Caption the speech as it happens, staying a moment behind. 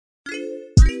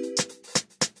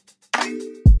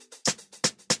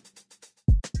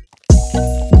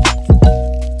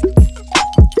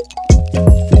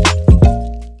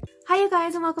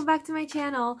welcome back to my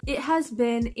channel. It has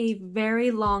been a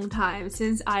very long time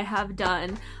since I have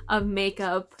done a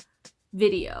makeup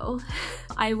video.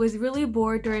 I was really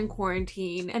bored during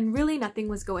quarantine and really nothing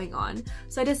was going on,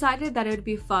 so I decided that it would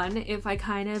be fun if I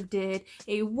kind of did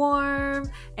a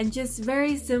warm and just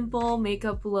very simple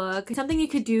makeup look, something you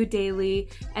could do daily,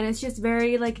 and it's just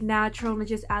very like natural and it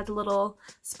just adds a little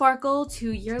sparkle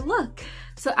to your look.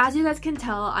 So as you guys can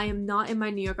tell, I am not in my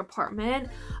New York apartment.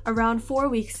 Around 4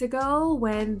 weeks ago,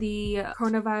 when the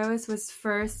coronavirus was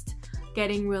first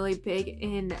getting really big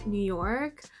in New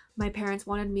York, my parents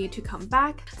wanted me to come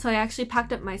back, so I actually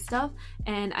packed up my stuff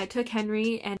and I took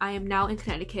Henry, and I am now in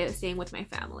Connecticut staying with my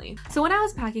family. So when I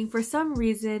was packing, for some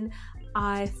reason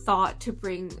I thought to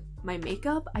bring my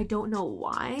makeup. I don't know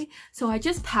why. So I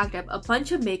just packed up a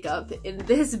bunch of makeup in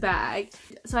this bag.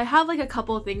 So I have like a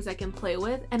couple of things I can play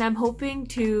with, and I'm hoping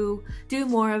to do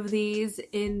more of these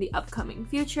in the upcoming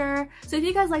future. So if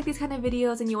you guys like these kind of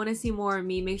videos and you want to see more of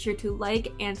me, make sure to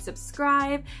like and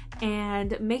subscribe,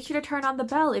 and make sure to turn on the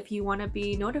bell if you want to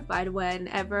be notified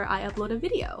whenever I upload a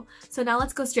video. So now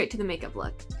let's go straight to the makeup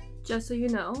look. Just so you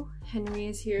know, Henry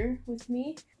is here with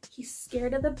me. He's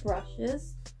scared of the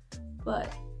brushes, but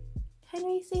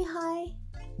Henry, say hi.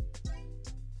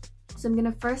 So I'm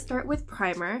gonna first start with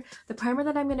primer. The primer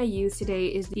that I'm gonna use today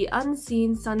is the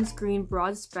Unseen Sunscreen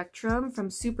Broad Spectrum from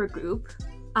Supergoop.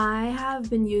 I have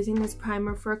been using this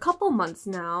primer for a couple months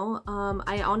now.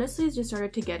 I honestly just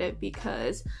started to get it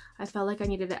because I felt like I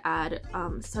needed to add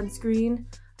sunscreen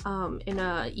in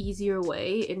a easier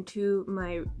way into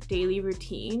my daily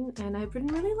routine, and I've been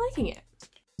really liking it.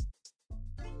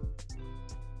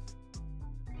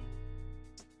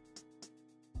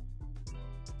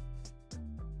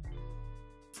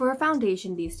 For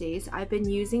foundation these days, I've been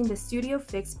using the Studio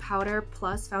Fix Powder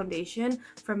Plus Foundation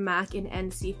from MAC in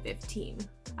NC15.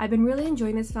 I've been really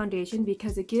enjoying this foundation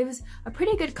because it gives a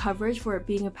pretty good coverage for it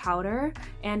being a powder,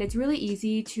 and it's really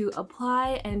easy to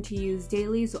apply and to use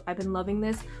daily, so I've been loving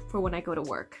this for when I go to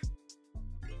work.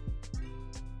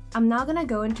 I'm now gonna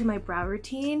go into my brow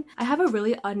routine. I have a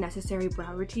really unnecessary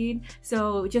brow routine,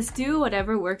 so just do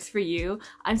whatever works for you.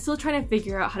 I'm still trying to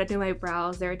figure out how to do my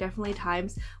brows. There are definitely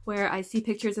times where I see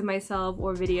pictures of myself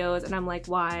or videos and I'm like,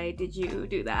 why did you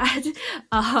do that?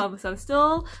 So I'm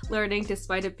still learning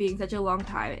despite it being such a long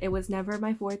time. It was never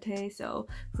my forte, so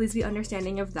please be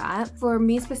understanding of that. For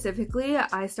me specifically,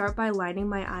 I start by lining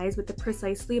my eyes with the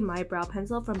Precisely My Brow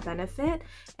Pencil from Benefit,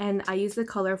 and I use the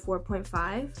color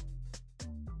 4.5.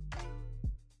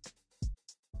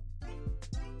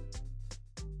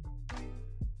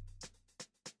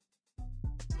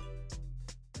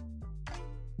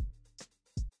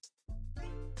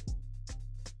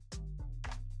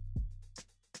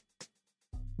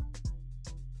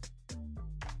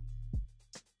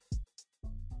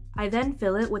 I then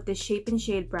fill it with the Shape and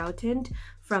Shade Brow Tint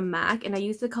from MAC, and I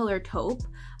use the color Taupe.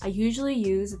 I usually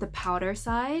use the powder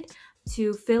side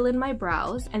to fill in my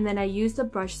brows, and then I use the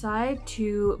brush side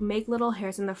to make little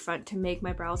hairs in the front to make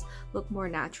my brows look more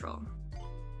natural.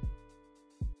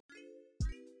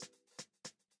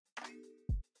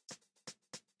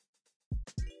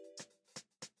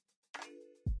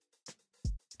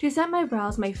 To set my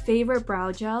brows, my favorite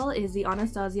brow gel is the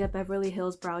ANASTASIA Beverly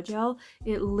Hills Brow Gel.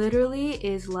 It literally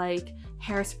is like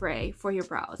hairspray for your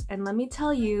brows. And let me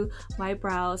tell you, my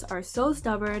brows are so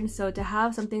stubborn, so to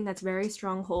have something that's very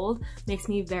strong hold makes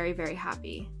me very, very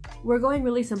happy. We're going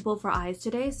really simple for eyes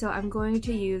today, so I'm going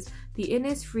to use the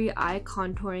Innisfree Eye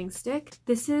Contouring Stick.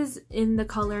 This is in the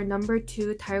color number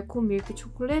 2 달콤 밀크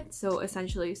chocolate, so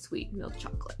essentially sweet milk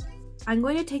chocolate. I'm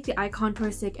going to take the eye contour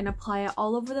stick and apply it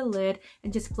all over the lid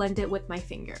and just blend it with my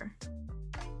finger.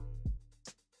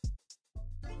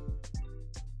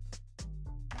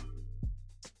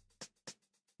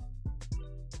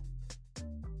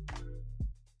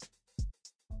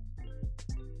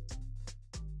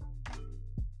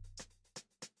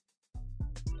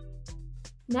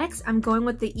 Next, I'm going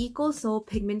with the Eco Soul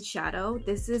Pigment Shadow.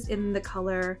 This is in the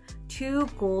color 2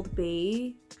 Gold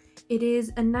Bay. It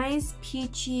is a nice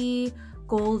peachy,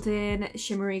 golden,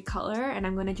 shimmery color, and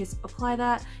I'm going to just apply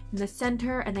that in the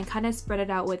center and then kind of spread it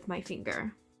out with my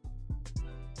finger.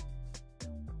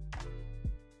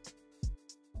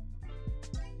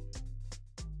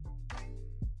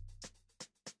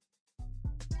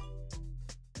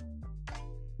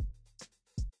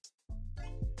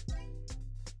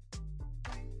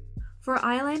 For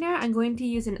eyeliner, I'm going to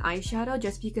use an eyeshadow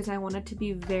just because I want it to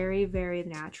be very, very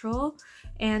natural.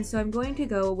 And so I'm going to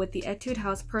go with the Etude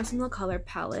House Personal Color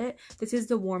Palette. This is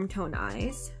the Warm Tone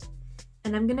Eyes.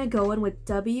 And I'm gonna go in with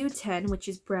W10, which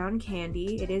is brown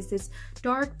candy. It is this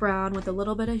dark brown with a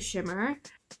little bit of shimmer.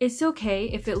 It's okay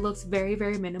if it looks very,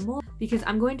 very minimal because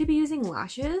I'm going to be using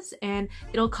lashes and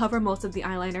it'll cover most of the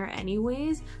eyeliner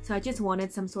anyways, so I just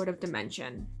wanted some sort of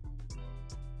dimension.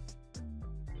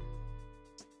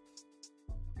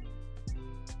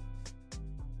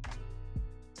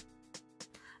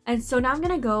 And so now I'm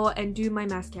gonna go and do my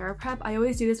mascara prep. I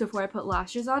always do this before I put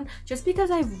lashes on just because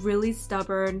I have really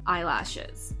stubborn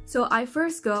eyelashes. So I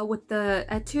first go with the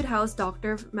Etude House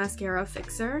Doctor Mascara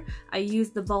Fixer. I use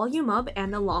the Volume Up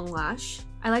and the Longlash.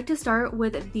 I like to start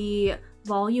with the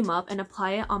Volume Up and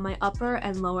apply it on my upper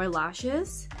and lower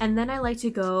lashes. And then I like to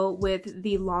go with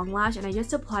the Longlash and I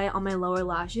just apply it on my lower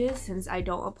lashes since I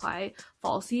don't apply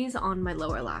falsies on my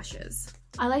lower lashes.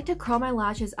 I like to curl my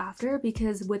lashes after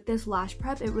because with this lash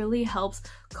prep, it really helps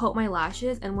coat my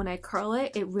lashes, and when I curl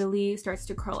it, it really starts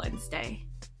to curl and stay.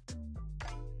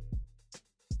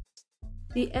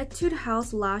 The Etude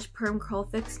House Lash Perm Curl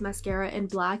Fix Mascara in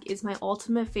black is my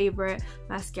ultimate favorite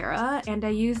mascara, and I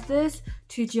use this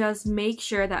to just make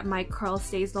sure that my curl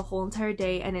stays the whole entire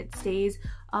day and it stays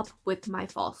up with my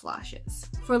false lashes.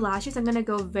 For lashes, I'm gonna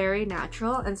go very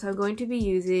natural, and so I'm going to be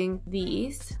using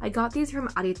these. I got these from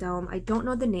Aritel. I don't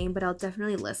know the name, but I'll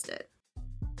definitely list it.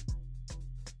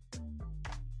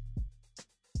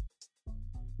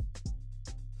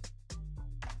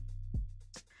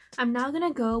 I'm now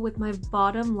gonna go with my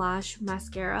bottom lash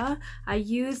mascara. I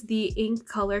use the Ink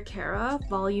Color Cara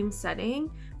Volume Setting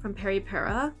from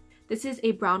Peripera. This is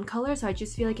a brown color, so I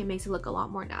just feel like it makes it look a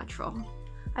lot more natural.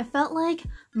 I felt like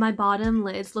my bottom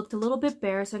lids looked a little bit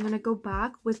bare, so I'm gonna go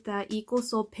back with that Equal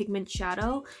Soul Pigment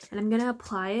Shadow, and I'm gonna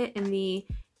apply it in the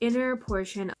inner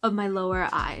portion of my lower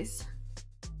eyes.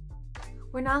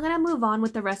 We're now gonna move on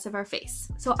with the rest of our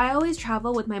face. So I always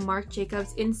travel with my Marc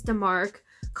Jacobs Instamark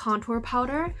contour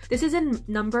powder. This is in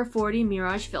number 40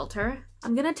 Mirage filter.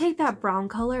 I'm gonna take that brown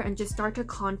color and just start to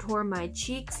contour my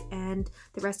cheeks and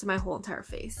the rest of my whole entire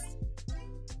face.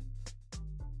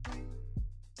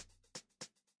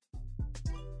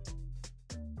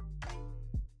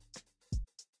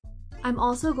 I'm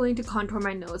also going to contour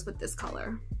my nose with this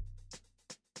color.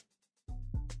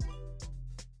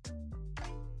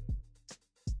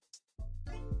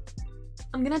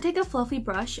 I'm gonna take a fluffy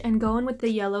brush and go in with the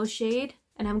yellow shade,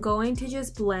 and I'm going to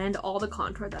just blend all the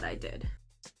contour that I did.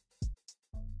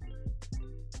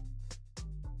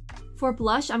 For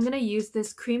blush, I'm gonna use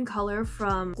this cream color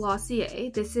from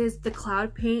Glossier. This is the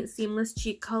Cloud Paint Seamless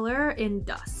Cheek Color in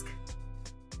Dusk.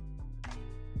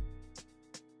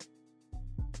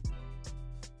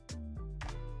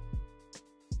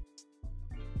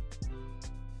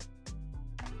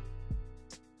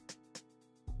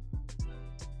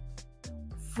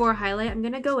 For highlight, I'm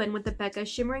gonna go in with the Becca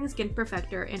Shimmering Skin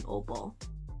Perfector in Opal.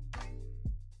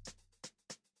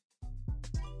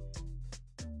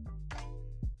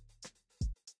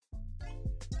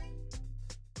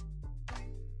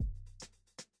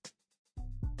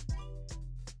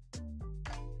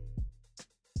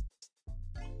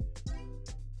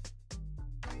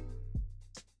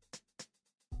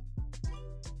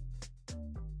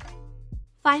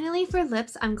 Finally, for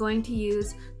lips, I'm going to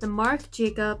use the Marc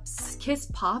Jacobs Kiss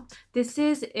Pop. This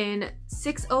is in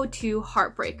 602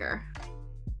 Heartbreaker.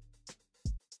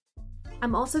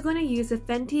 I'm also going to use the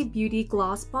Fenty Beauty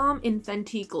Gloss Bomb in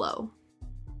Fenty Glow.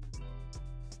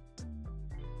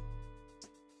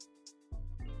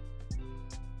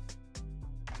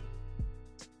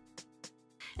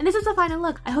 And this is the final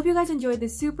look. I hope you guys enjoyed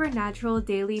this super natural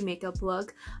daily makeup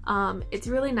look. It's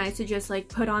really nice to just like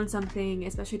put on something,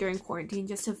 especially during quarantine,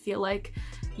 just to feel like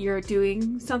you're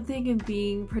doing something and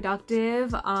being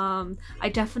productive.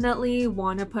 I definitely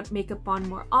want to put makeup on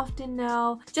more often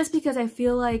now, just because I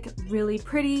feel like really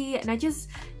pretty, and I just,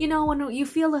 you know, when you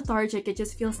feel lethargic, it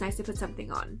just feels nice to put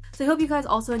something on. So I hope you guys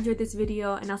also enjoyed this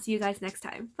video, and I'll see you guys next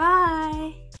time.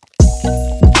 Bye!